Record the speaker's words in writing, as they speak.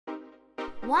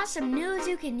Want some news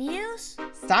you can use?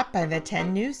 Stop by the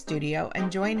 10 News Studio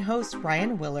and join hosts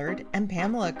Ryan Willard and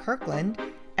Pamela Kirkland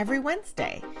every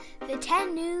Wednesday. The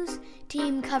 10 News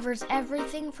team covers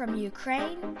everything from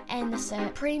Ukraine and the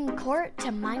Supreme Court to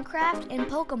Minecraft and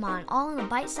Pokemon, all in a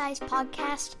bite-sized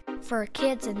podcast for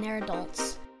kids and their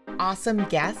adults. Awesome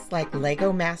guests like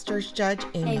Lego Masters Judge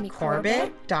Amy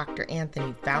Corbett, Dr.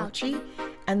 Anthony Fauci,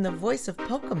 and the voice of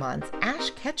Pokemon's Ash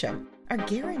Ketchum are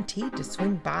guaranteed to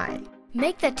swing by.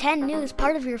 Make the 10 News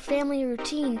part of your family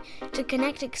routine to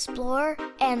connect, explore,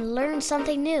 and learn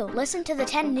something new. Listen to the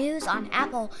 10 News on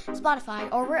Apple, Spotify,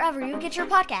 or wherever you get your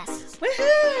podcasts.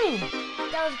 Woohoo!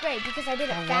 That was great because I did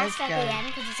it fast at the end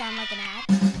because it sounded like an ad.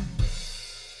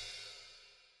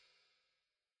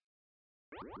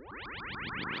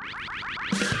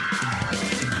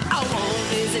 I won't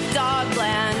visit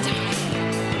Dogland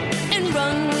and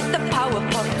run with the Power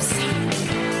Pups.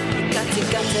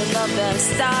 Got to love their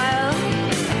style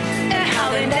and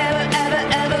how they never, ever,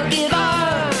 ever give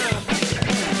up.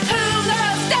 Who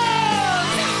loves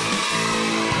dogs?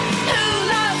 Who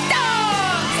loves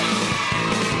dogs?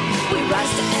 We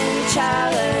rise to any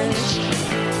challenge,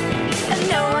 and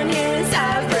no one here is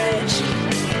average.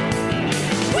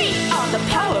 We are the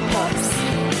Power Pups.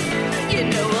 You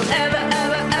know we'll ever,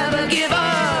 ever, ever give up.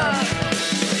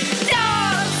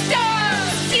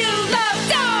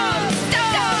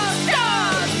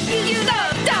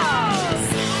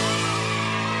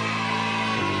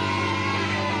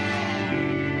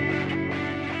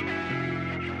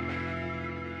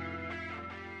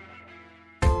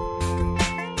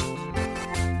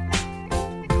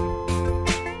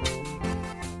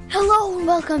 Hello and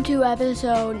welcome to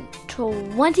episode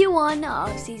 21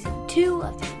 of season 2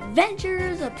 of the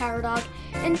Adventures of Power Dog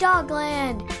in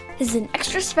Dogland. This is an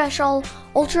extra special,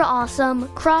 ultra awesome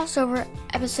crossover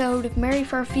episode of Mary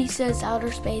Farfisa's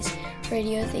Outer Space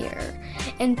Radio Theater.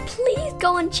 And please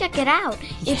go and check it out.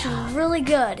 It's really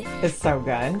good. It's so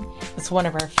good. It's one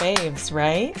of our faves,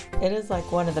 right? It is like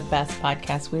one of the best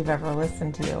podcasts we've ever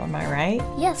listened to. Am I right?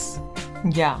 Yes.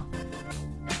 Yeah.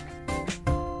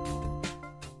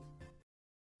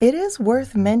 It is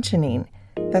worth mentioning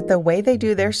that the way they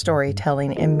do their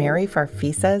storytelling in Mary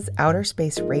Farfisa's Outer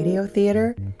Space Radio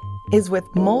Theater is with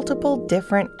multiple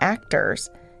different actors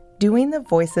doing the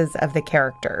voices of the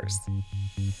characters.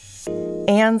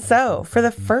 And so, for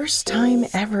the first time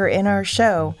ever in our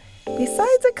show,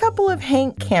 besides a couple of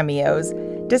Hank cameos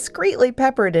discreetly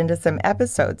peppered into some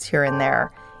episodes here and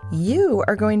there, you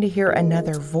are going to hear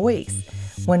another voice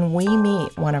when we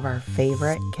meet one of our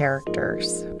favorite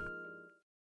characters.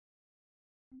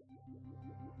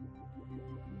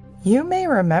 You may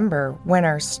remember when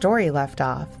our story left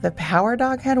off, the Power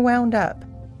Dog had wound up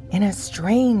in a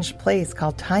strange place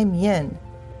called Time Yin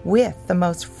with the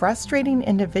most frustrating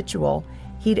individual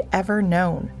he'd ever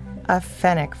known, a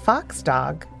fennec fox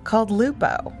dog called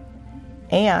Lupo.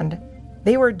 And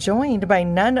they were joined by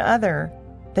none other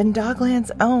than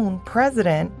Dogland's own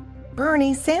president,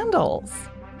 Bernie Sandals.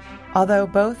 Although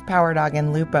both Power Dog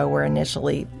and Lupo were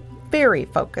initially very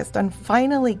focused on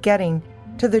finally getting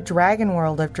to the dragon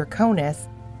world of Draconis,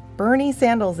 Bernie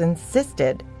Sandals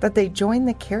insisted that they join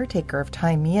the caretaker of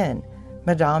Time Yin,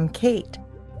 Madame Kate,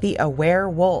 the aware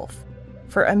wolf,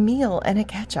 for a meal and a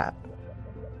catch-up.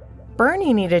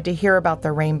 Bernie needed to hear about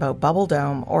the Rainbow Bubble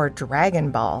Dome, or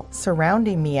Dragon Ball,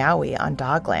 surrounding Meowie on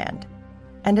Dogland.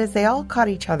 And as they all caught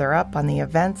each other up on the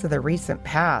events of the recent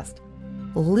past,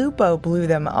 Lupo blew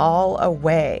them all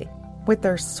away with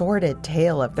their sordid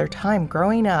tale of their time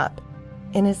growing up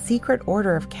in a secret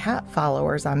order of cat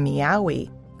followers on Meowie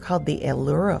called the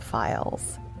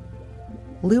Allurophiles.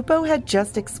 Lupo had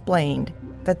just explained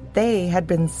that they had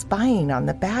been spying on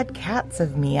the bad cats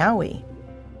of Meowie.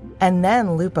 And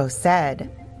then Lupo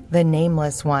said, the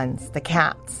nameless ones, the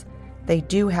cats, they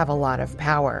do have a lot of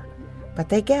power, but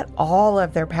they get all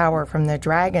of their power from the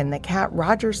dragon the cat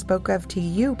Roger spoke of to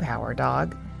you, Power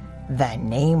Dog, the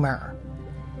Namer.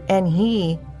 And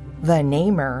he, the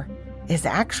Namer, is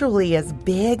actually as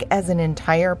big as an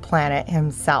entire planet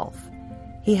himself.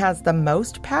 He has the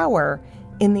most power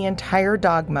in the entire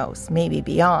Dogmos, maybe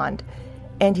beyond,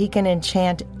 and he can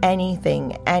enchant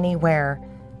anything, anywhere,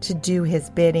 to do his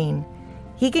bidding.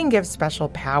 He can give special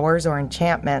powers or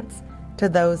enchantments to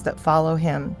those that follow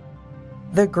him.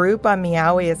 The group on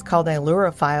Meowie is called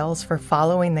Allurophiles for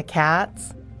following the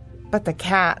cats, but the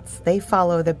cats, they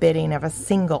follow the bidding of a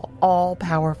single,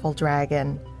 all-powerful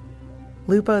dragon.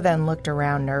 Lupo then looked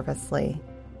around nervously.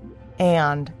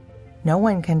 And no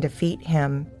one can defeat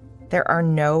him. There are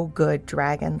no good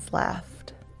dragons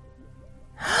left.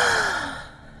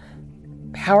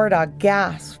 Power Dog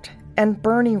gasped And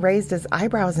Bernie raised his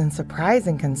eyebrows in surprise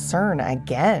and concern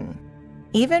again.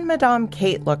 Even Madame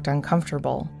Kate looked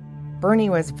uncomfortable. Bernie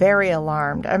was very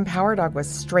alarmed, and Power Dog was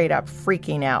straight up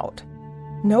freaking out.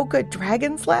 No good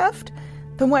dragons left?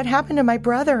 Then what happened to my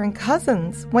brother and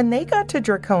cousins when they got to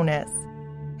Draconis?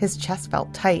 His chest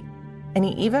felt tight, and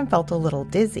he even felt a little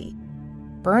dizzy.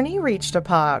 Bernie reached a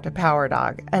paw out to Power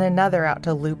Dog and another out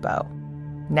to Lupo.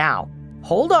 Now,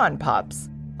 hold on, pups.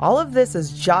 All of this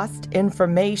is just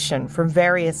information from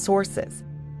various sources.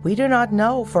 We do not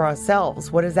know for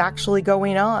ourselves what is actually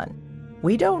going on.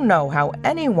 We don't know how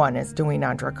anyone is doing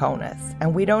on Draconis,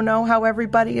 and we don't know how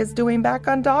everybody is doing back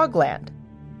on Dogland.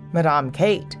 Madame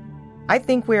Kate, I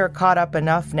think we are caught up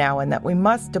enough now and that we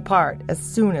must depart as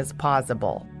soon as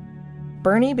possible.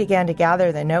 Bernie began to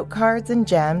gather the note cards and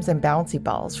gems and bouncy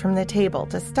balls from the table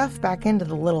to stuff back into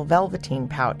the little velveteen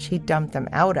pouch he dumped them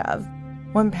out of,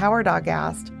 when Power Dog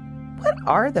asked, "What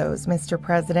are those, Mr.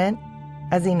 President?"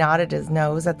 as he nodded his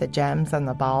nose at the gems and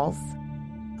the balls.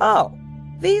 "Oh,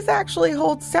 these actually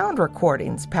hold sound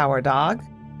recordings, Power Dog.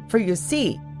 For you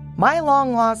see, my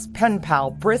long-lost pen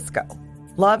pal Briscoe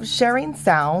loves sharing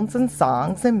sounds and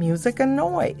songs and music and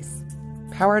noise."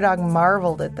 Power Dog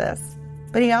marveled at this,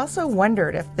 but he also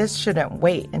wondered if this shouldn't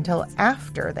wait until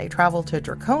after they traveled to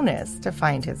Draconis to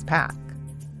find his pack.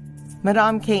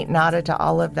 Madame Kate nodded to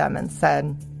all of them and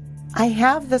said, "I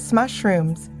have the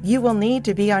mushrooms. You will need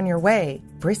to be on your way.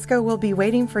 Briscoe will be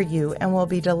waiting for you and will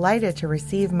be delighted to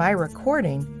receive my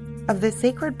recording of the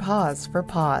sacred pause for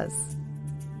pause."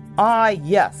 "Ah,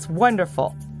 yes,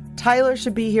 wonderful. Tyler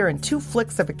should be here in 2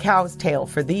 flicks of a cow's tail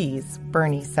for these,"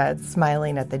 Bernie said,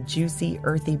 smiling at the juicy,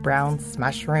 earthy brown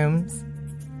mushrooms.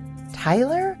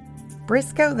 "Tyler?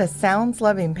 Briscoe the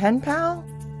sounds-loving pen pal?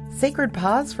 Sacred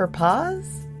pause for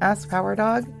pause?" asked Power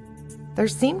Dog. There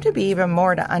seemed to be even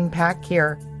more to unpack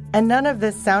here, and none of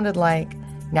this sounded like,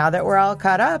 now that we're all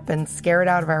caught up and scared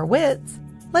out of our wits,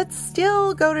 let's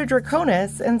still go to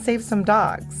Draconis and save some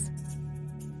dogs.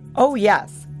 "Oh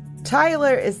yes,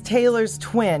 Tyler is Taylor's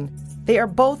twin. They are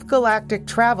both galactic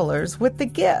travelers with the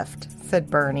gift," said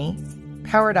Bernie.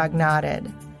 Power Dog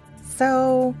nodded.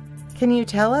 "So, can you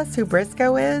tell us who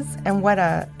Briscoe is and what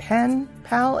a pen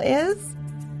pal is?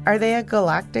 Are they a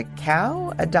galactic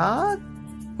cow, a dog?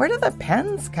 Where do the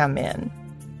pens come in?"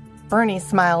 Bernie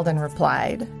smiled and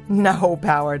replied, "No,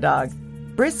 Power Dog.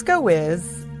 Briscoe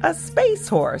is a space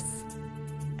horse.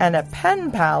 And a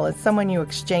pen pal is someone you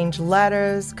exchange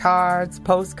letters, cards,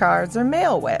 postcards, or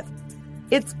mail with.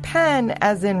 It's pen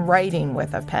as in writing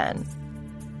with a pen."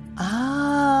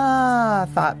 "Ah,"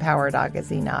 thought Power Dog as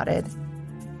he nodded.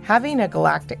 Having a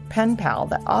galactic pen pal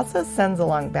that also sends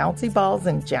along bouncy balls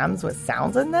and gems with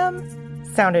sounds in them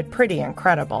sounded pretty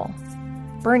incredible.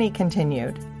 Bernie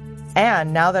continued,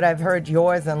 "And now that I've heard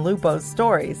yours and Lupo's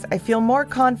stories, I feel more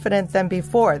confident than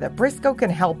before that Briscoe can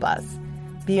help us.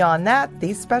 Beyond that,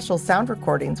 these special sound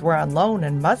recordings were on loan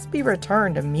and must be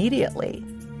returned immediately."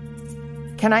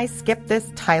 "Can I skip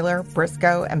this Tyler,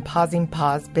 Briscoe, and pausing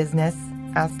pause business?"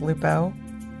 asked Lupo.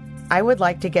 "I would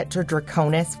like to get to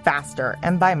Draconis faster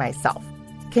and by myself.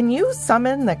 Can you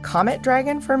summon the Comet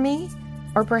Dragon for me?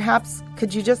 Or perhaps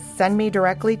could you just send me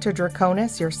directly to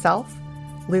Draconis yourself?"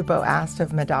 Lupo asked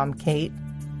of Madame Kate.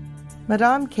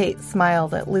 Madame Kate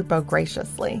smiled at Lupo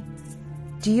graciously.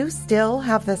 "Do you still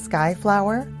have the sky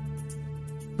flower?"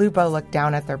 Lupo looked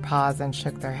down at their paws and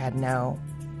shook their head no.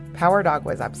 Power Dog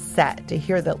was upset to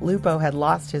hear that Lupo had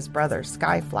lost his brother's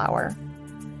sky flower.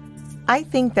 "I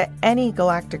think that any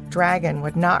galactic dragon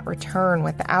would not return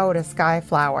without a sky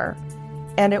flower,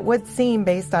 and it would seem,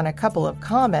 based on a couple of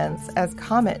comments, as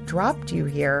Comet dropped you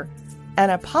here, an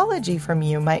apology from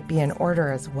you might be in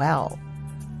order as well."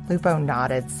 Lupo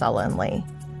nodded sullenly.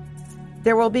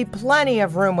 "There will be plenty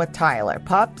of room with Tyler,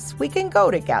 pups. We can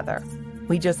go together.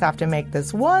 We just have to make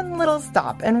this one little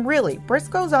stop, and really,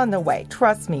 Briscoe's on the way.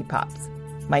 Trust me, pups.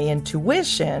 My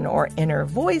intuition, or inner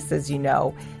voice, as you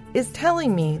know, is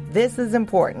telling me this is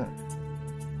important."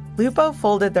 Lupo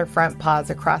folded their front paws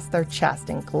across their chest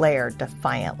and glared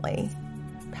defiantly.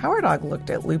 Power Dog looked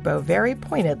at Lupo very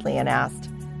pointedly and asked,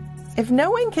 "If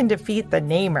no one can defeat the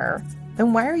Namer,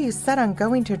 then why are you set on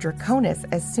going to Draconis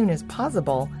as soon as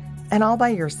possible and all by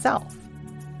yourself?"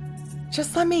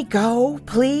 "Just let me go,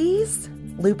 please,"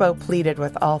 Lupo pleaded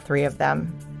with all 3 of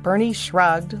them. Bernie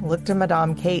shrugged, looked at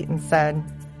Madame Kate, and said,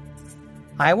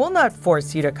 "I will not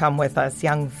force you to come with us,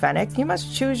 young Fennec. You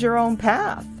must choose your own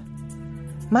path."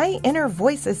 "My inner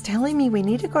voice is telling me we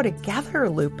need to go together,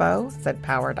 Lupo," said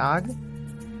Power Dog.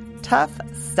 "Tough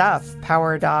stuff,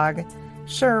 Power Dog.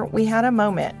 Sure, we had a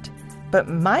moment, but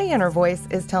my inner voice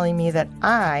is telling me that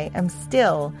I am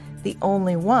still the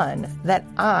only one that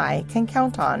I can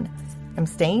count on. I'm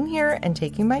staying here and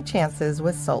taking my chances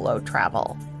with solo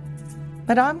travel."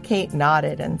 Madame Kate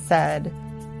nodded and said,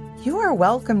 "You are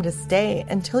welcome to stay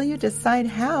until you decide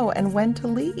how and when to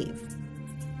leave."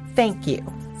 "Thank you,"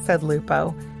 said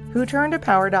Lupo, who turned to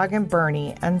Power Dog and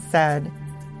Bernie and said,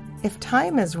 "If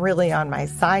time is really on my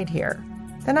side here,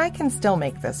 then I can still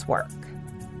make this work."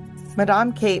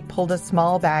 Madame Kate pulled a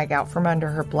small bag out from under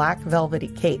her black velvety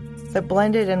cape that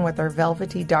blended in with her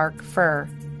velvety dark fur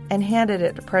and handed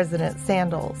it to President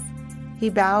Sandals. He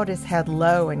bowed his head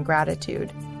low in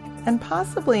gratitude, and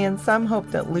possibly in some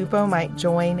hope that Lupo might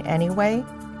join anyway,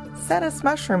 set a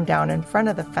mushroom down in front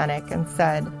of the fennec and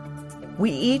said,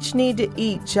 "We each need to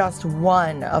eat just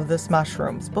one of the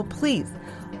mushrooms, but please,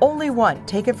 only one.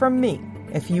 Take it from me.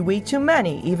 If you eat too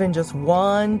many, even just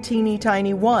one teeny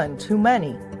tiny one too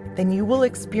many, then you will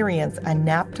experience a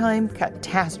nap time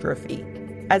catastrophe,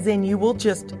 as in you will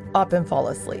just up and fall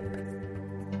asleep."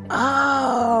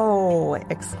 "Oh!"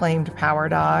 exclaimed Power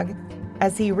Dog,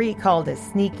 as he recalled his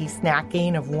sneaky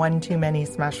snacking of one too many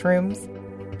mushrooms.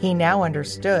 He now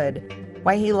understood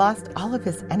why he lost all of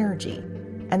his energy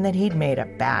and that he'd made a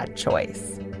bad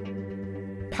choice.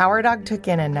 Power Dog took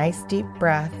in a nice deep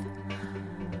breath,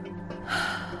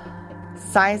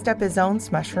 sized up his own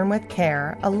mushroom with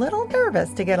care, a little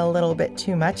nervous to get a little bit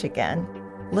too much again,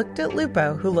 looked at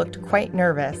Lupo, who looked quite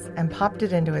nervous, and popped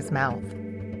it into his mouth.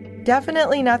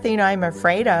 "Definitely nothing I'm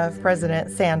afraid of, President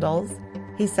Sandals,"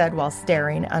 he said while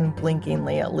staring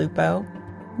unblinkingly at Lupo.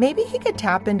 Maybe he could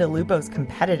tap into Lupo's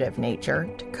competitive nature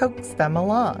to coax them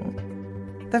along.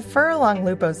 The fur along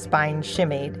Lupo's spine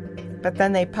shimmied, but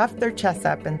then they puffed their chests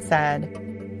up and said,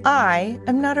 "I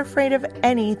am not afraid of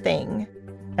anything,"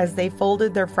 as they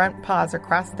folded their front paws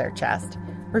across their chest,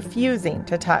 refusing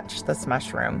to touch this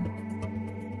mushroom.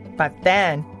 But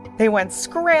then they went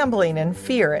scrambling in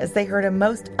fear as they heard a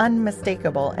most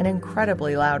unmistakable and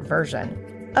incredibly loud version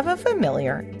of a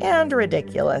familiar and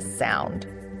ridiculous sound.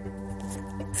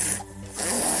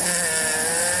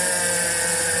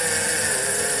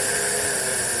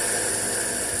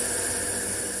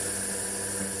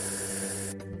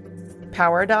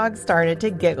 Power Dog started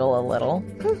to giggle a little,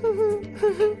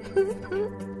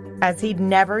 as he'd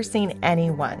never seen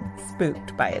anyone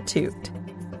spooked by a toot.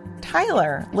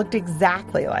 Tyler looked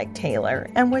exactly like Taylor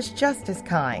and was just as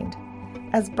kind.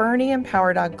 As Bernie and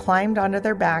Power Dog climbed onto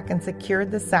their back and secured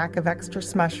the sack of extra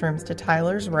mushrooms to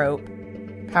Tyler's rope,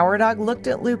 Power Dog looked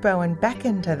at Lupo and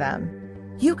beckoned to them.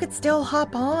 "You could still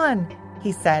hop on,"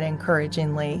 he said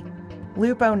encouragingly.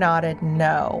 Lupo nodded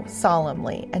no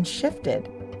solemnly and shifted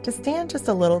to stand just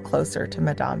a little closer to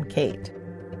Madame Kate.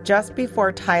 Just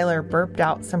before Tyler burped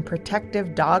out some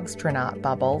protective dogstronaut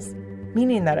bubbles,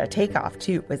 meaning that a takeoff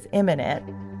toot was imminent,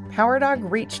 Power Dog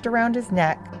reached around his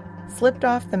neck, slipped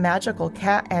off the magical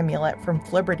cat amulet from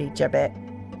Flibbertigibbet,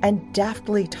 and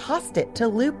deftly tossed it to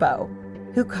Lupo,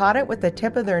 who caught it with the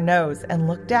tip of their nose and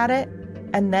looked at it,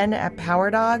 and then at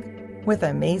Power Dog with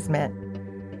amazement.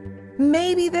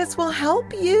 "Maybe this will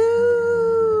help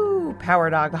you,"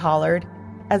 Power Dog hollered,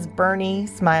 as Bernie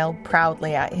smiled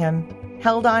proudly at him,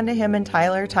 held on to him and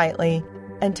Tyler tightly,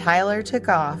 and Tyler took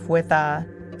off with a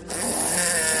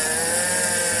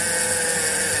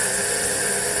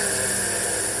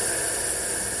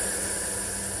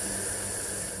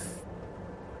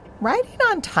Riding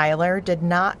on Tyler did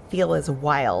not feel as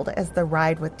wild as the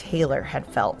ride with Taylor had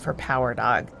felt for Power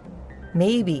Dog.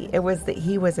 Maybe it was that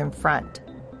he was in front,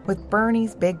 with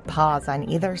Bernie's big paws on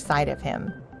either side of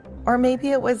him. Or maybe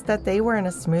it was that they were in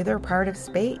a smoother part of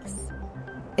space.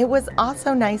 It was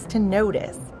also nice to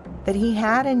notice that he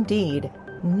had indeed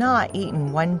not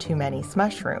eaten one too many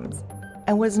mushrooms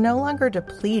and was no longer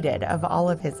depleted of all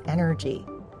of his energy.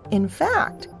 In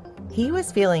fact, he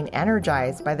was feeling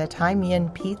energized by the Time Yin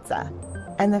pizza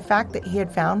and the fact that he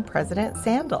had found President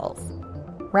Sandals.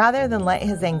 Rather than let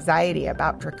his anxiety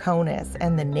about Draconis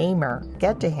and the Namer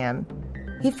get to him,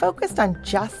 he focused on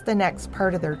just the next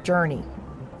part of their journey,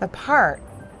 the part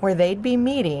where they'd be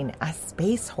meeting a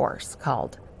space horse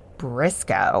called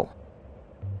Briscoe.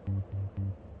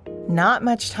 Not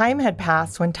much time had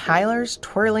passed when Tyler's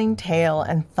twirling tail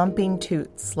and thumping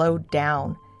toot slowed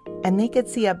down, and they could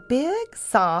see a big,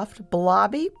 soft,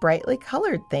 blobby, brightly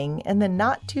colored thing in the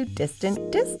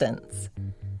not-too-distant distance.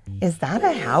 "Is that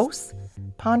a house?"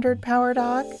 pondered Power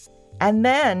Dog. And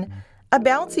then a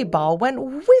bouncy ball went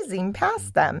whizzing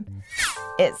past them.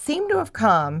 It seemed to have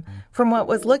come from what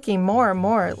was looking more and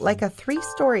more like a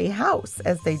 3-story house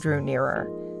as they drew nearer.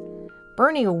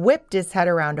 Bernie whipped his head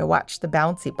around to watch the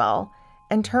bouncy ball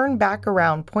and turned back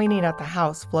around, pointing at the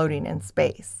house floating in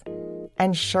space.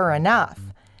 And sure enough,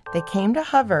 they came to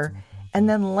hover and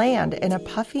then land in a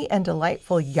puffy and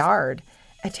delightful yard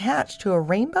attached to a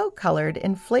rainbow-colored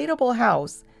inflatable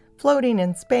house floating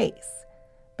in space.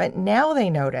 But now they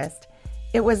noticed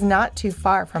it was not too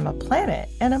far from a planet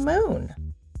and a moon.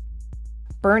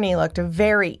 Bernie looked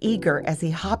very eager as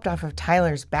he hopped off of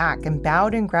Tyler's back and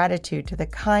bowed in gratitude to the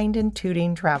kind and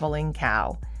tooting traveling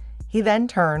cow. He then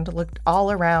turned, looked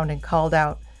all around, and called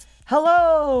out,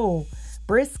 "Hello,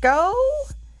 Briscoe?"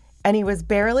 And he was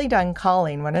barely done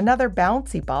calling when another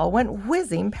bouncy ball went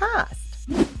whizzing past.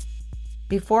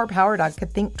 Before Power Dog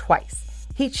could think twice,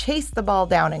 he chased the ball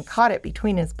down and caught it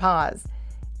between his paws,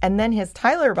 and then his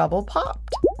Tyler bubble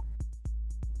popped.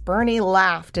 Bernie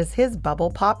laughed as his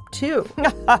bubble popped too.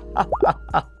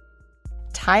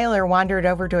 Tyler wandered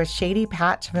over to a shady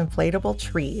patch of inflatable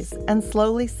trees and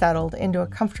slowly settled into a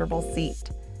comfortable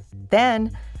seat.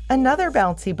 Then another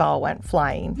bouncy ball went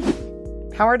flying.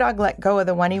 Power Dog let go of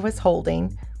the one he was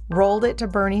holding, rolled it to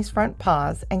Bernie's front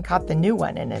paws, and caught the new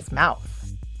one in his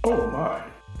mouth. "Oh my,"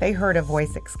 they heard a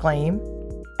voice exclaim,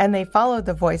 and they followed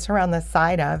the voice around the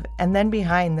side of and then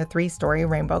behind the 3-story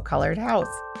rainbow-colored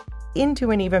house,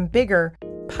 into an even bigger,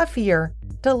 puffier,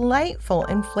 delightful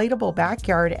inflatable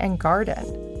backyard and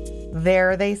garden.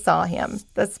 There they saw him,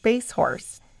 the space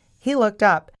horse. He looked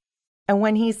up, and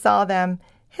when he saw them,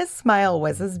 his smile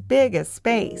was as big as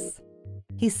space.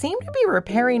 He seemed to be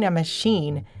repairing a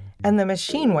machine, and the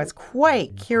machine was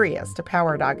quite curious to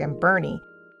Power Dog and Bernie,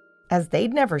 as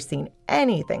they'd never seen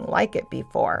anything like it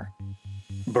before.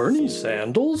 "Bernie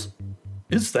Sandals?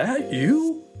 Is that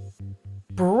you?"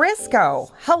 "Briscoe,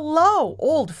 hello,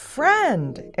 old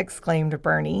friend," exclaimed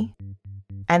Bernie.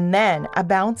 And then a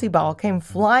bouncy ball came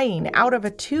flying out of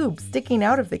a tube sticking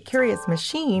out of the curious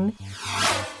machine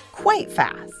quite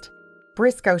fast.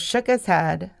 Briscoe shook his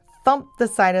head, thumped the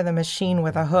side of the machine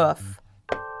with a hoof,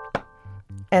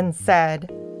 and said,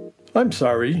 "I'm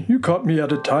sorry, you caught me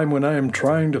at a time when I am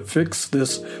trying to fix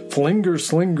this Flinger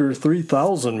Slinger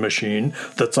 3000 machine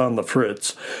that's on the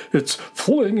fritz. It's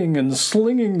flinging and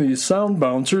slinging these sound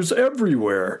bouncers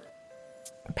everywhere."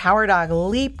 Power Dog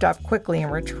leaped up quickly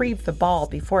and retrieved the ball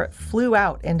before it flew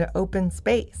out into open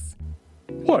space.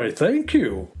 "Why, thank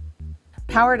you."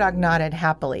 Power Dog nodded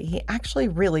happily. He actually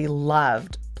really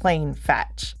loved playing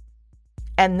fetch.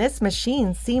 And this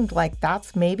machine seemed like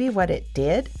that's maybe what it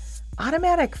did.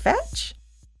 Automatic fetch?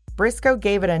 Briscoe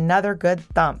gave it another good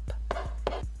thump.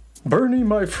 "Bernie,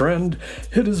 my friend,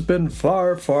 it has been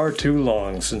far, far too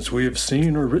long since we have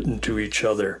seen or written to each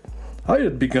other. I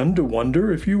had begun to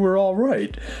wonder if you were all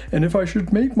right, and if I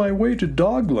should make my way to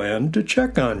Dogland to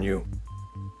check on you."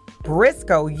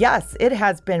 Briscoe, yes, it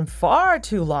has been far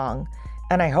too long,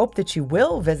 and I hope that you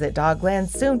will visit Dogland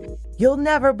soon. You'll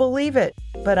never believe it,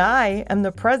 but I am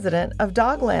the president of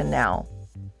Dogland now.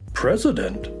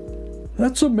 "President?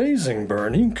 That's amazing,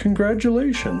 Bernie.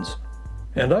 Congratulations.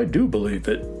 And I do believe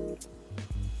it."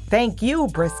 Thank you,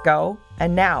 Briscoe.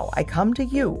 And now I come to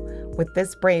you with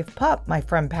this brave pup, my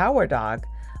friend Power Dog,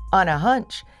 on a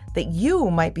hunch that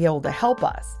you might be able to help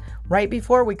us right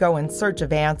before we go in search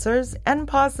of answers and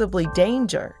possibly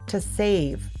danger to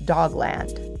save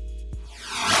Dogland.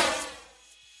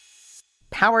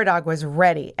 Power Dog was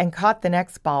ready and caught the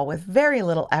next ball with very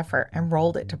little effort and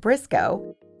rolled it to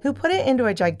Briscoe, who put it into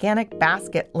a gigantic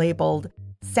basket labeled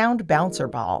Sound Bouncer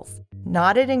Balls,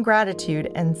 nodded in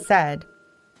gratitude, and said,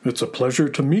 "It's a pleasure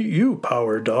to meet you,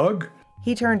 Power Dog."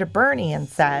 He turned to Bernie and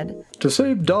said, "To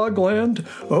save Dogland?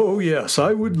 Oh yes,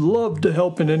 I would love to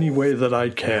help in any way that I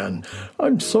can.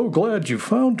 I'm so glad you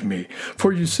found me,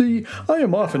 for you see, I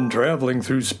am often traveling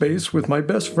through space with my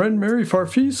best friend Mary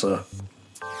Farfisa."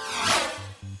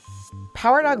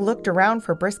 Power Dog looked around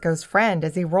for Briscoe's friend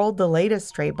as he rolled the latest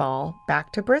stray ball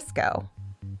back to Briscoe.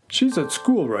 "She's at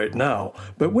school right now,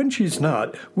 but when she's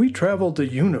not, we travel the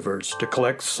universe to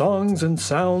collect songs and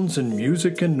sounds and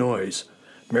music and noise.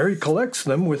 Mary collects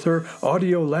them with her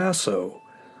audio lasso.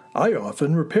 I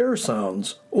often repair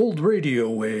sounds, old radio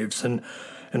waves, and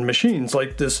machines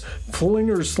like this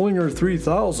Flinger Slinger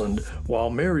 3000 while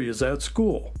Mary is at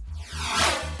school."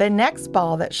 The next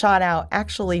ball that shot out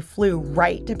actually flew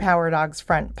right to Power Dog's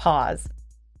front paws,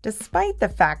 despite the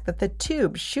fact that the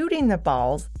tube shooting the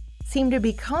balls seemed to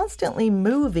be constantly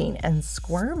moving and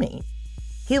squirming.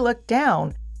 He looked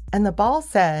down, and the ball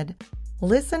said,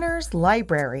 "Listener's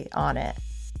Library" on it.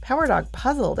 Power Dog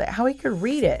puzzled at how he could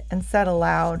read it and said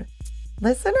aloud,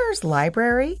 "Listener's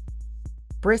Library?"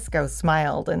 Briscoe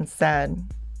smiled and said,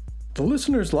 "The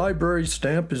Listener's Library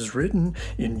stamp is written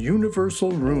in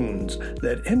universal runes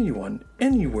that anyone,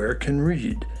 anywhere can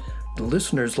read. The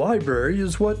Listener's Library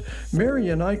is what Mary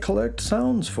and I collect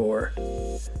sounds for.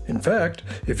 In fact,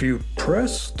 if you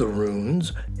press the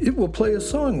runes, it will play a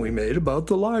song we made about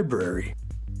the library."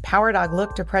 Power Dog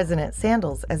looked to President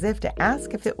Sandals as if to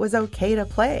ask if it was okay to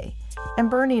play, and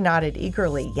Bernie nodded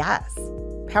eagerly yes.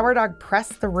 Power Dog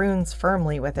pressed the runes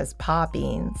firmly with his paw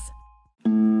beans. The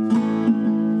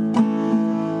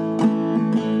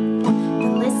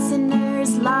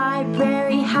listener's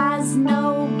library has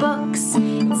no books.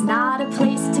 It's not a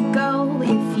place to go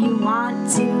if you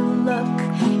want to look.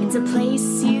 It's a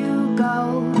place you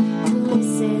go to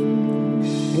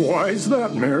listen. Why is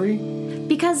that, Mary?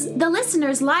 Because the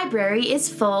listener's library is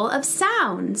full of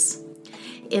sounds.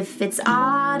 If it's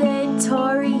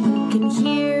auditory, you can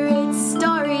hear its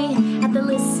story at the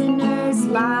listener's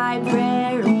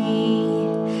library.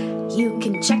 You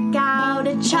can check out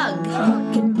a chug,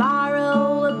 you can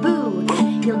borrow a boo.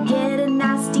 You'll get a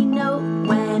nasty note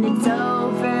when it's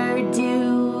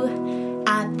overdue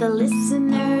at the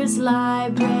listener's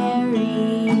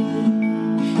library.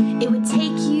 It would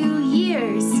take you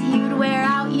years, you'd wear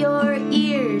out your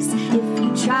ears if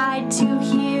you tried to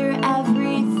hear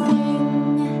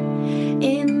everything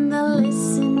in the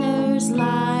listener's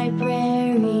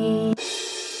library.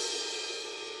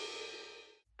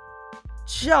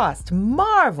 Just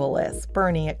marvelous,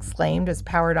 Bernie exclaimed as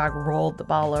Power Dog rolled the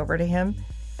ball over to him.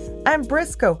 And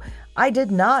Briscoe, I did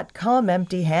not come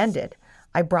empty-handed.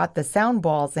 I brought the sound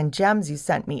balls and gems you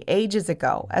sent me ages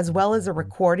ago, as well as a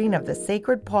recording of the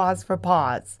sacred Pause for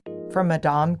Paws from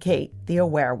Madame Kate, the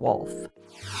werewolf.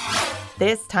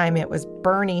 This time it was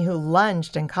Bernie who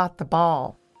lunged and caught the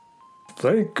ball.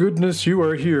 Thank goodness you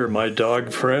are here, my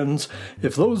dog friends.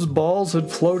 If those balls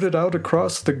had floated out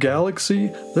across the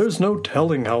galaxy, there's no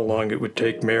telling how long it would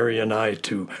take Mary and I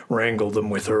to wrangle them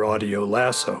with her audio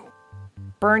lasso.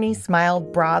 Bernie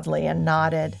smiled broadly and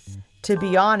nodded. To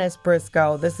be honest,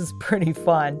 Briscoe, this is pretty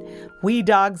fun. We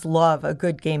dogs love a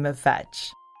good game of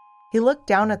fetch. He looked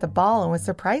down at the ball and was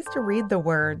surprised to read the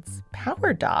words,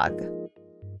 Power Dog.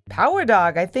 Power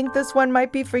Dog, I think this one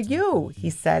might be for you, he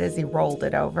said as he rolled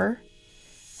it over.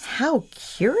 How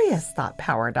curious, thought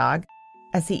Power Dog,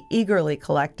 as he eagerly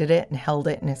collected it and held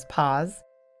it in his paws.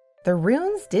 The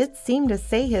runes did seem to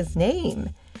say his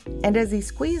name, and as he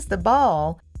squeezed the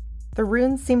ball, the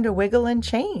runes seemed to wiggle and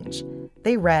change.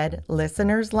 They read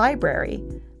Listener's Library,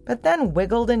 but then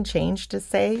wiggled and changed to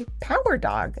say Power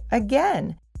Dog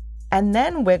again, and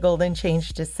then wiggled and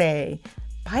changed to say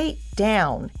Bite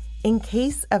Down in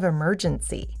case of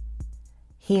emergency.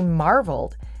 He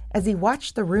marveled as he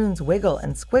watched the runes wiggle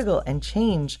and squiggle and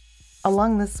change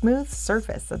along the smooth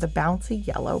surface of the bouncy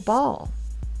yellow ball.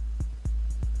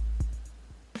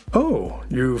 Oh,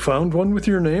 you found one with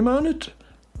your name on it?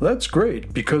 That's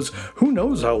great, because who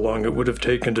knows how long it would have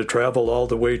taken to travel all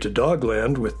the way to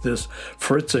Dogland with this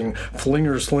fritzing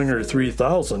Flinger Slinger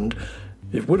 3000.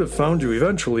 It would have found you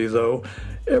eventually, though.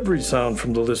 Every sound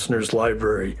from the listener's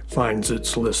library finds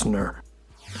its listener.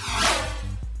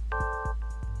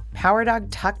 Power Dog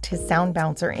tucked his sound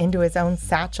bouncer into his own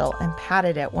satchel and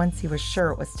patted it once he was sure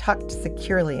it was tucked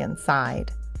securely inside.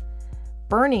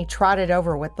 Bernie trotted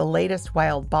over with the latest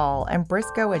wild ball, and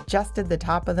Briscoe adjusted the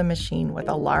top of the machine with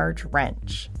a large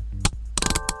wrench.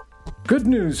 Good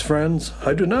news, friends.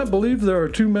 I do not believe there are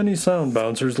too many sound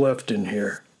bouncers left in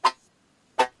here.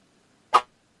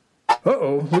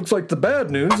 Uh-oh, looks like the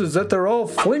bad news is that they're all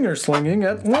flinger-slinging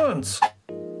at once.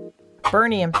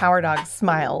 Bernie and Power Dog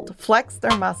smiled, flexed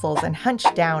their muscles, and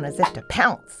hunched down as if to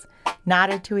pounce,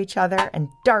 nodded to each other, and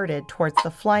darted towards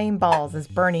the flying balls as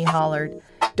Bernie hollered,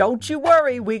 "Don't you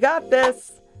worry, we got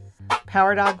this!"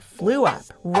 Power Dog flew up,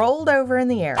 rolled over in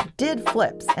the air, did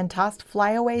flips, and tossed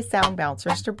flyaway sound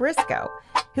bouncers to Briscoe,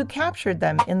 who captured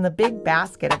them in the big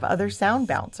basket of other sound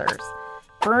bouncers.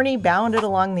 Bernie bounded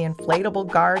along the inflatable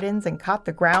gardens and caught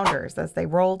the grounders as they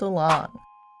rolled along.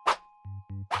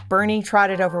 Bernie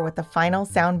trotted over with the final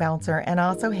sound bouncer and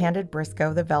also handed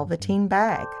Briscoe the velveteen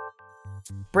bag.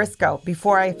 Briscoe,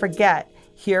 before I forget,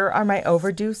 here are my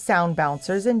overdue sound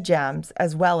bouncers and gems,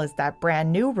 as well as that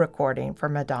brand new recording for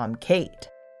Madame Kate.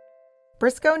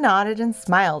 Briscoe nodded and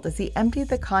smiled as he emptied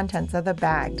the contents of the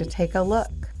bag to take a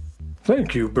look.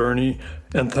 Thank you, Bernie,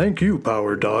 and thank you,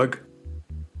 Power Dog.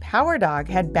 Power Dog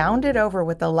had bounded over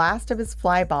with the last of his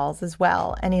fly balls as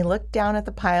well, and he looked down at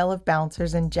the pile of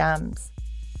bouncers and gems.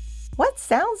 What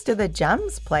sounds do the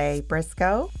gems play,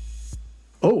 Briscoe?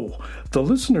 Oh, the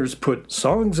listeners put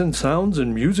songs and sounds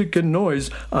and music and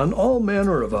noise on all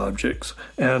manner of objects,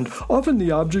 and often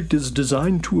the object is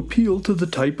designed to appeal to the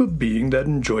type of being that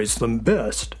enjoys them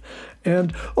best.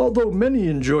 And although many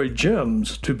enjoy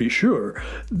gems, to be sure,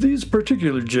 these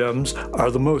particular gems are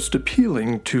the most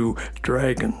appealing to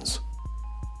dragons.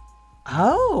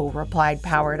 Oh, replied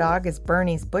Power Dog as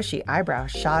Bernie's bushy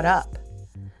eyebrows shot up.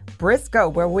 Briscoe,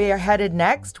 where we are headed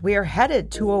next, we are headed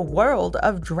to a world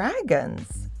of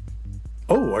dragons.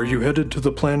 Oh, are you headed to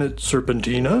the planet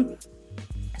Serpentina?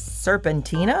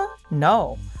 Serpentina?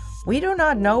 No, we do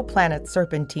not know planet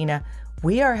Serpentina.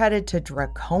 We are headed to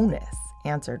Draconis,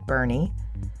 answered Bernie.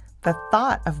 The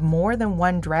thought of more than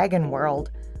one dragon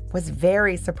world was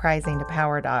very surprising to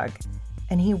Power Dog,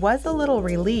 and he was a little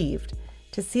relieved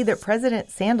to see that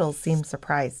President Sandals seemed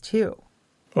surprised too.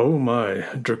 Oh my,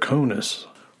 Draconis.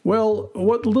 Well,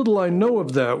 what little I know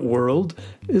of that world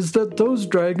is that those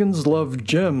dragons love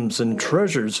gems and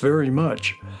treasures very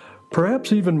much,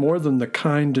 perhaps even more than the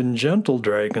kind and gentle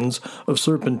dragons of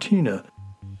Serpentina.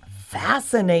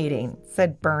 Fascinating,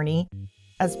 said Bernie,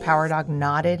 as Power Dog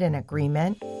nodded in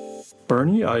agreement.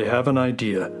 Bernie, I have an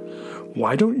idea.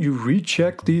 Why don't you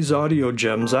recheck these audio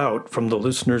gems out from the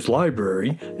listener's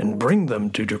library and bring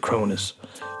them to Draconis?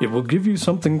 It will give you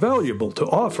something valuable to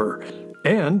offer,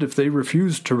 and if they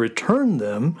refuse to return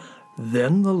them,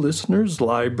 then the listener's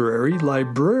library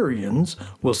librarians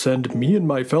will send me and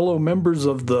my fellow members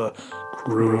of the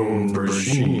Crone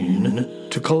Brigine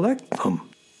to collect them.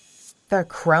 The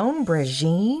Crone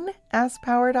Brigine? Asked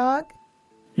Power Dog.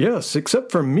 Yes,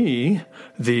 except for me,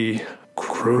 the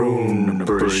Crone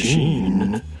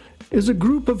Brigine is a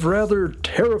group of rather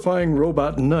terrifying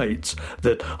robot knights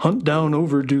that hunt down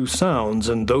overdue sounds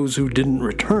and those who didn't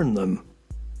return them.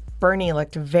 Bernie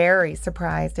looked very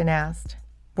surprised and asked,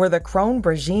 Were the Crone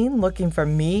Brigine looking for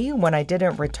me when I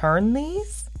didn't return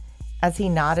these? As he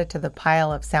nodded to the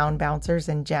pile of sound bouncers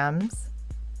and gems.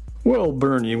 Well,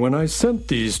 Bernie, when I sent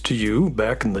these to you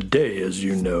back in the day, as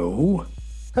you know...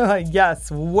 Yes,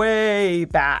 way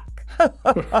back.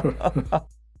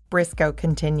 Briscoe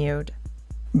continued.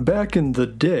 Back in the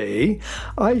day,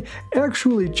 I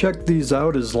actually checked these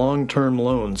out as long-term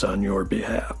loans on your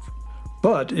behalf.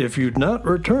 But if you'd not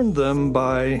returned them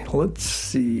by, let's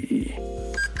see...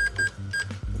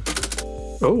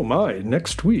 Oh my,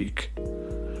 next week.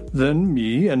 Then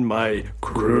me and my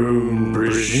Crone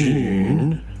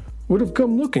Brigine would have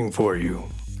come looking for you.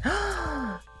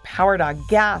 Power Dog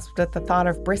gasped at the thought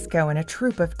of Briscoe and a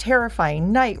troop of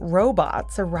terrifying night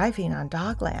robots arriving on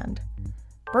Dogland.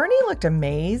 Bernie looked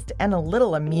amazed and a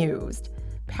little amused.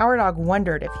 Power Dog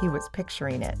wondered if he was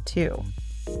picturing it too.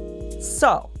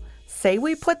 So, say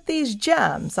we put these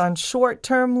gems on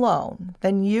short-term loan,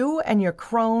 then you and your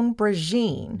Crone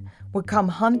Brigine would come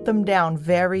hunt them down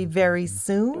very, very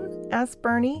soon? Asked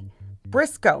Bernie.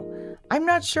 Briscoe, I'm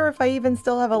not sure if I even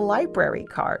still have a library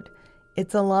card.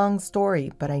 It's a long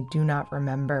story, but I do not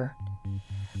remember.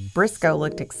 Briscoe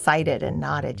looked excited and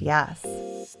nodded yes.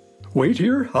 Wait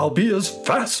here, I'll be as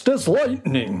fast as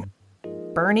lightning.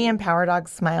 Bernie and Power Dog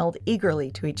smiled eagerly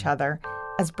to each other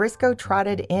as Briscoe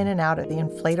trotted in and out of the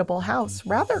inflatable house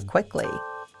rather quickly.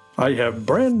 I have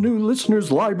brand new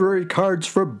listeners' library cards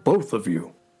for both of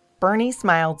you. Bernie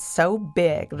smiled so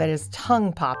big that his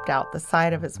tongue popped out the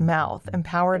side of his mouth, and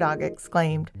Power Dog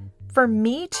exclaimed, For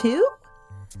me too?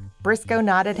 Briscoe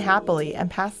nodded happily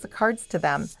and passed the cards to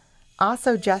them,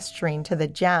 also gesturing to the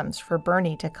gems for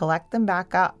Bernie to collect them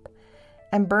back up.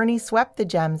 And Bernie swept the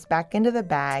gems back into the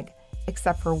bag,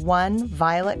 except for one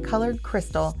violet-colored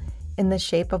crystal in the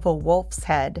shape of a wolf's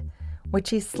head,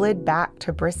 which he slid back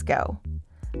to Briscoe.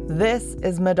 This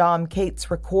is Madame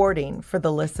Kate's recording for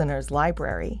the listener's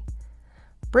library.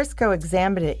 Briscoe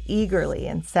examined it eagerly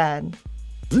and said,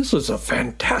 This is a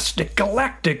fantastic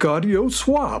galactic audio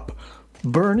swap.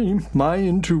 Bernie, my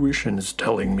intuition is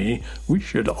telling me we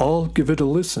should all give it a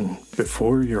listen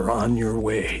before you're on your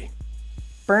way.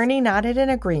 Bernie nodded in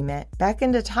agreement,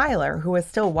 beckoned to Tyler, who was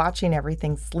still watching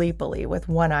everything sleepily with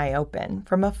one eye open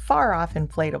from a far-off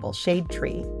inflatable shade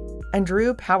tree, and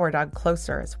drew Power Dog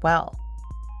closer as well.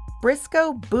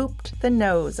 Briscoe booped the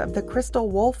nose of the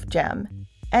crystal wolf gem,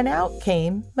 and out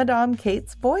came Madame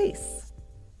Kate's voice.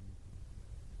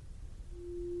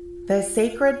 The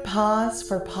sacred paws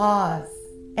for paws,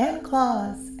 and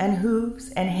claws, and hooves,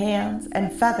 and hands,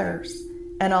 and feathers,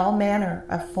 and all manner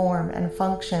of form and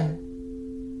function.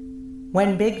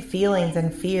 When big feelings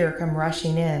and fear come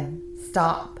rushing in,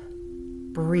 stop,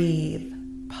 breathe,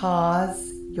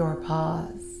 pause your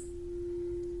pause.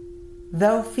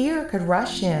 Though fear could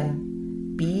rush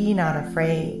in, be not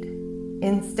afraid.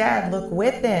 Instead, look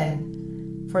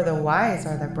within, for the wise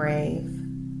are the brave.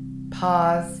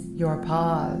 Pause your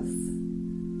pause.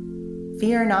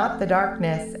 Fear not the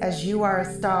darkness, as you are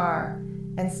a star,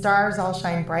 and stars all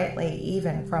shine brightly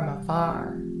even from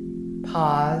afar.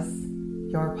 Pause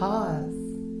your pause.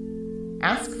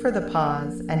 Ask for the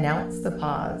pause, announce the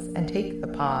pause, and take the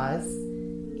pause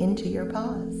into your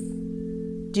pause.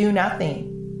 Do nothing.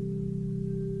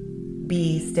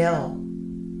 Be still.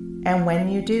 And when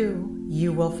you do,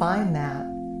 you will find that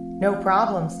no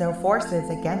problems, no forces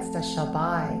against us shall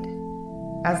bide,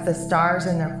 as the stars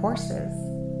in their courses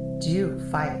do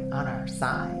fight on our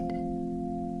side.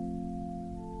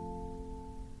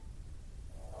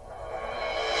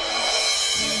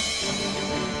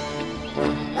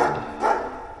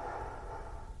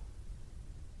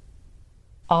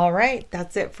 All right,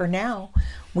 that's it for now.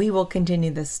 We will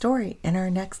continue this story in our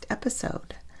next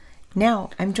episode. Now,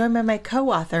 I'm joined by my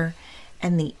co-author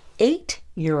and the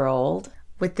 8-year-old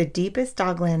with the deepest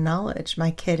Dogland knowledge,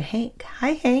 my kid Hank.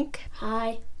 Hi, Hank.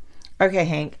 Hi. Okay,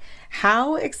 Hank,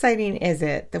 how exciting is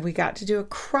it that we got to do a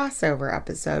crossover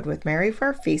episode with Mary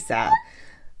Farfisa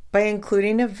by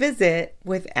including a visit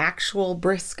with actual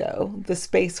Briscoe, the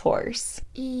space horse?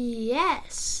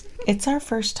 Yes. It's our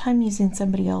first time using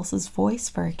somebody else's voice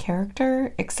for a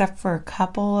character, except for a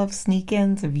couple of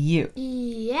sneak-ins of you.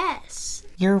 Yes.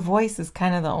 Your voice is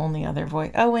kind of the only other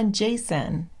voice. Oh, and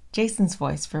Jason's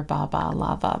voice for Baba,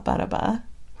 Lava, Badaba.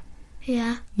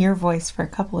 Yeah. Your voice for a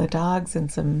couple of dogs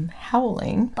and some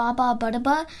howling. Baba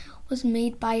Badaba was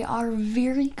made by our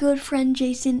very good friend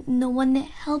Jason, and the one that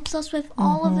helps us with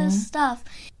all of this stuff.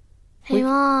 Hey,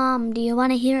 Mom, do you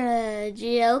want to hear a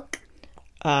joke?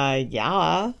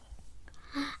 Yeah.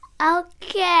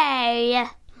 Okay.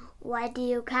 What do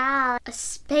you call a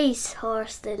space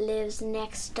horse that lives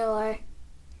next door?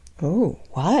 Oh,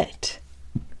 what?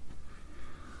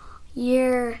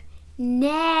 Your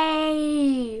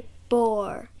neighbor.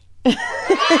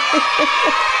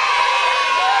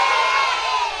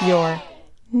 Your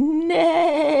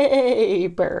neighbor.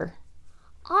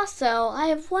 Also, I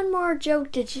have one more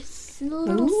joke to just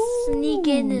sneak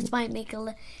in. This might make a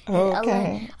little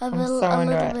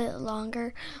bit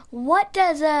longer. What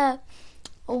does a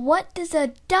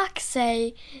duck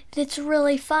say that's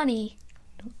really funny?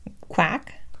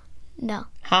 Quack? No.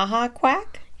 Ha ha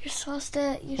quack? You're supposed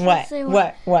to say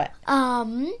What?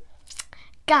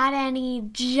 Got any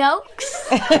jokes?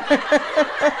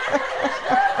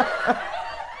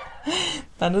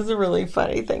 That is a really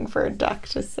funny thing for a duck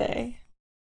to say.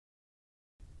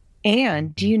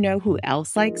 And do you know who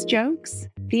else likes jokes?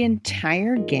 The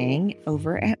entire gang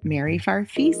over at Mary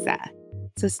Farfisa.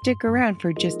 So stick around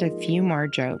for just a few more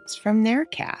jokes from their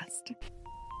cast.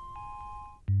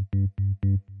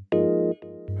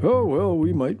 Oh, well,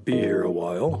 we might be here a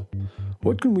while.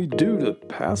 What can we do to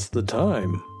pass the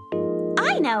time?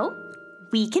 I know.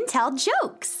 We can tell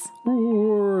jokes.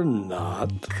 Or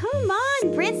not. Come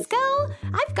on, Briscoe.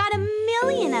 I've got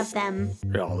 1,000,000 of them.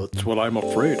 Yeah, that's what I'm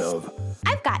afraid of.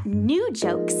 I've got new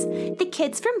jokes. The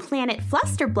kids from Planet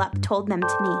Flusterblup told them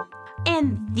to me.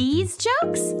 And these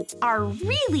jokes are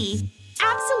really,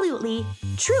 absolutely,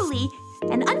 truly,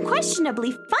 and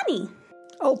unquestionably funny.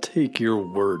 I'll take your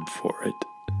word for it.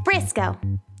 Briscoe,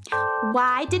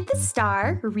 why did the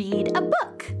star read a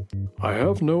book? I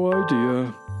have no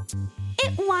idea.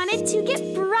 It wanted to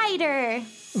get brighter.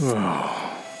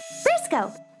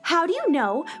 Briscoe, how do you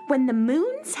know when the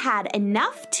moon's had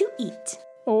enough to eat?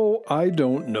 Oh, I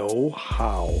don't know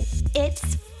how.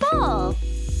 It's full.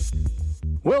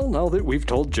 Well, now that we've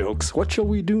told jokes, what shall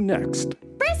we do next?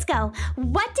 Briscoe,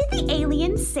 what did the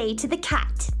aliens say to the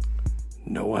cat?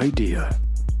 No idea.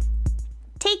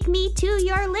 Take me to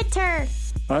your litter.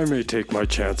 I may take my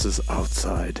chances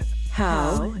outside.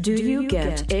 How do you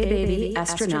get a baby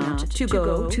astronaut to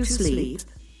go to sleep?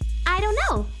 I don't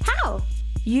know. How?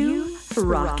 You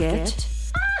rock it.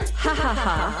 Ha ha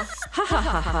ha. Ha ha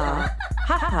ha ha.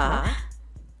 Ha ha.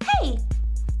 Hey,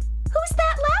 who's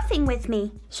that laughing with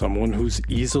me? Someone who's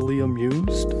easily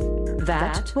amused?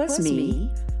 That was me.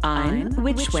 I'm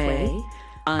Which Way.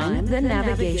 I'm the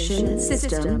navigation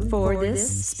system for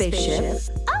this spaceship.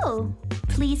 Oh,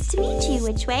 pleased to meet you,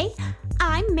 Which Way.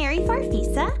 I'm Mary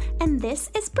Farfisa, and this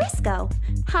is Briscoe.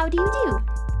 How do you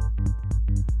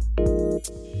do?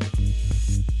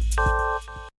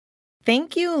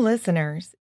 Thank you,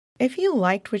 listeners. If you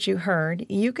liked what you heard,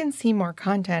 you can see more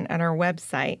content at our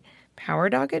website,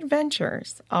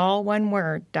 PowerDogAdventures, all one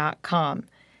word.com.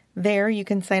 There you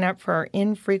can sign up for our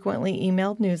infrequently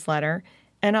emailed newsletter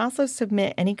and also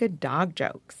submit any good dog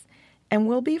jokes. And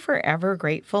we'll be forever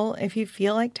grateful if you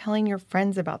feel like telling your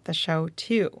friends about the show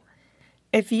too.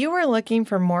 If you are looking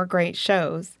for more great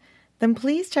shows, then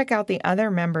please check out the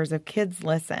other members of Kids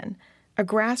Listen, a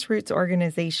grassroots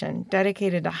organization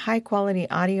dedicated to high-quality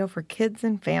audio for kids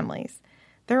and families.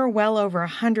 There are well over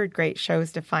 100 great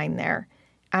shows to find there.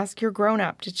 Ask your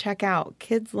grown-up to check out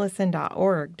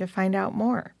kidslisten.org to find out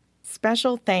more.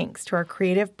 Special thanks to our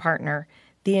creative partner,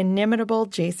 the inimitable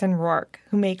Jason Rourke,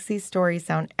 who makes these stories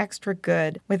sound extra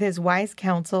good with his wise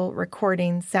counsel,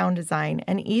 recording, sound design,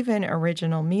 and even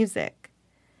original music.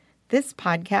 This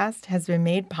podcast has been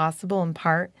made possible in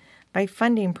part by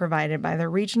funding provided by the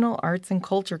Regional Arts and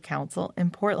Culture Council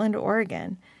in Portland,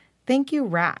 Oregon. Thank you,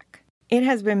 RAC. It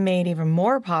has been made even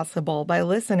more possible by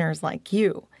listeners like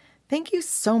you. Thank you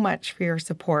so much for your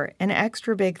support, and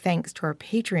extra big thanks to our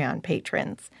Patreon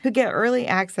patrons who get early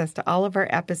access to all of our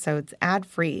episodes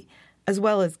ad-free, as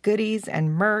well as goodies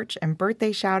and merch and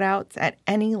birthday shout-outs at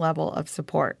any level of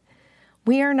support.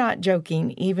 We are not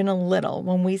joking even a little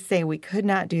when we say we could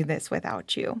not do this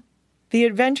without you. The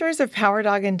Adventures of Power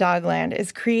Dog in Dogland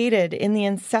is created in the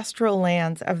ancestral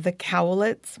lands of the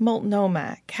Cowlitz,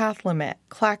 Multnomah, Cathlamet,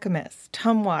 Clackamas,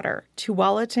 Tumwater,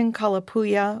 Tualatin,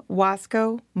 Kalapuya,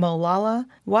 Wasco, Molalla,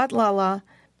 Watlala,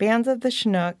 bands of the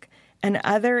Chinook, and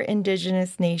other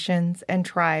indigenous nations and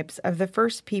tribes of the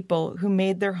first people who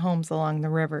made their homes along the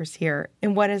rivers here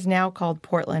in what is now called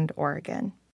Portland,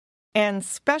 Oregon. And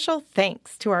special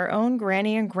thanks to our own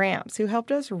Granny and Gramps who helped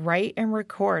us write and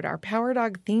record our Power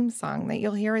Dog theme song that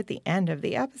you'll hear at the end of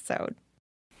the episode.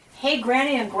 Hey,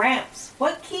 Granny and Gramps,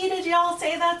 what key did y'all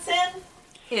say that's in?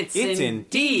 It's in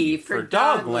D for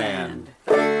Dogland.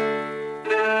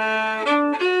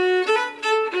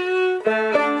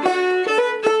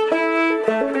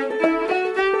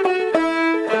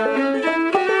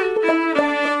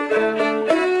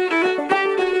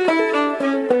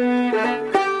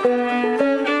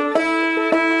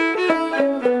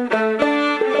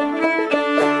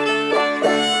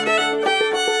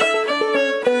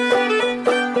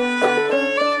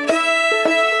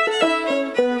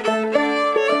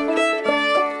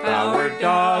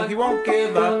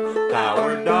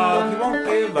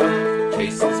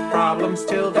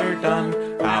 Till they're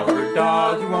done. Power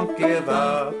dog, he won't give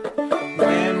up.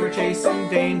 When we're chasing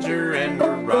danger and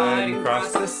we're riding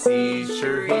across the seas,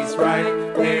 sure he's right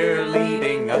there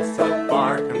leading us up,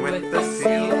 barking with the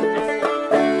seals.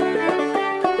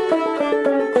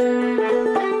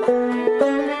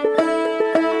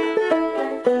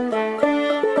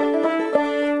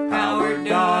 Power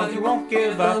dog, he won't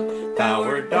give up.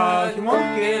 Power dog, he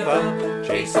won't give up.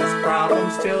 Chases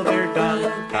problems till they're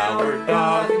done. Power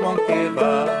dog, he won't give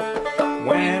up.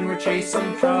 When we're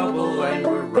chasing trouble and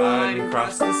we're riding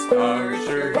across the stars,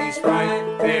 sure he's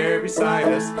right there beside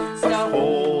us, just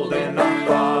holding our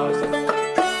paws.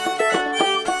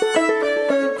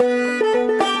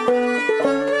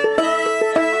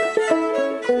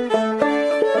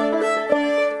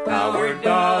 Power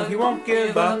dog, he won't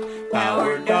give up.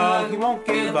 Power dog, he won't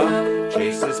give up.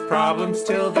 Chases problems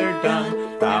till they're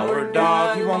done. Power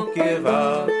dog, he won't give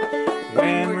up.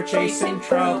 When we're chasing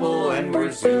trouble and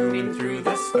we're zooming through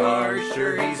the stars,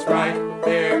 sure he's right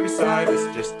there beside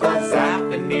us, just a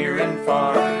zapping near and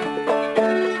far.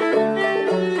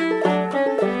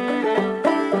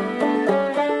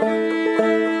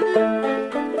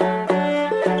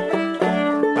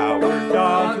 Power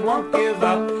dog, he won't give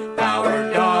up.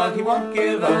 Power dog, he won't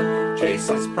give up.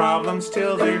 Chases problems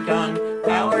till they're done.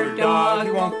 Power dog,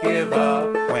 he won't give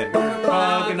up. When we're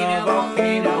plugging a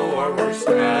volcano or we're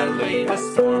straddling a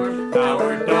storm,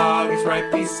 Power dog is right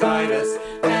beside us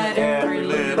at every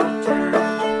little turn.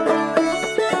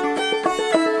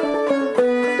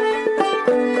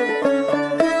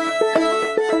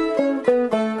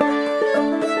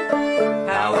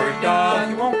 Power dog,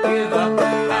 he won't give up.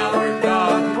 Power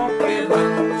dog, he won't give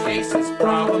up. Chases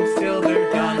problems till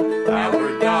they're done.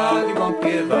 Power dog, he won't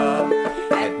give up.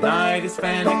 At night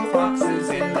Hispanic foxes,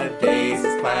 in the days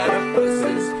as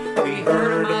platypuses. We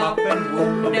herd them up and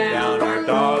whoop them down. Our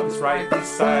dog's right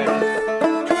beside us.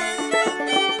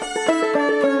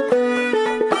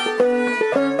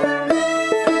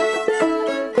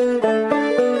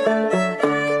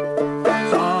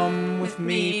 Come with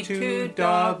me to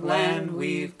Dogland,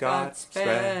 we've got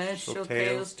special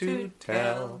tales to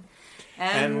tell.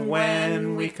 And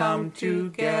when we come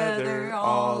together,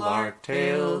 all our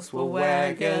tails will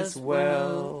wag as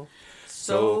well.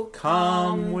 So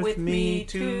come with me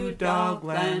to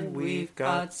Dogland, we've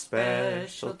got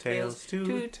special tales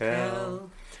to tell.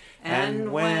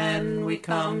 And when we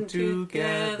come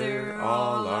together,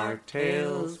 all our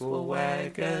tails will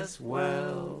wag as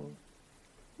well.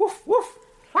 Woof, woof,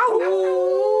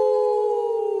 wow.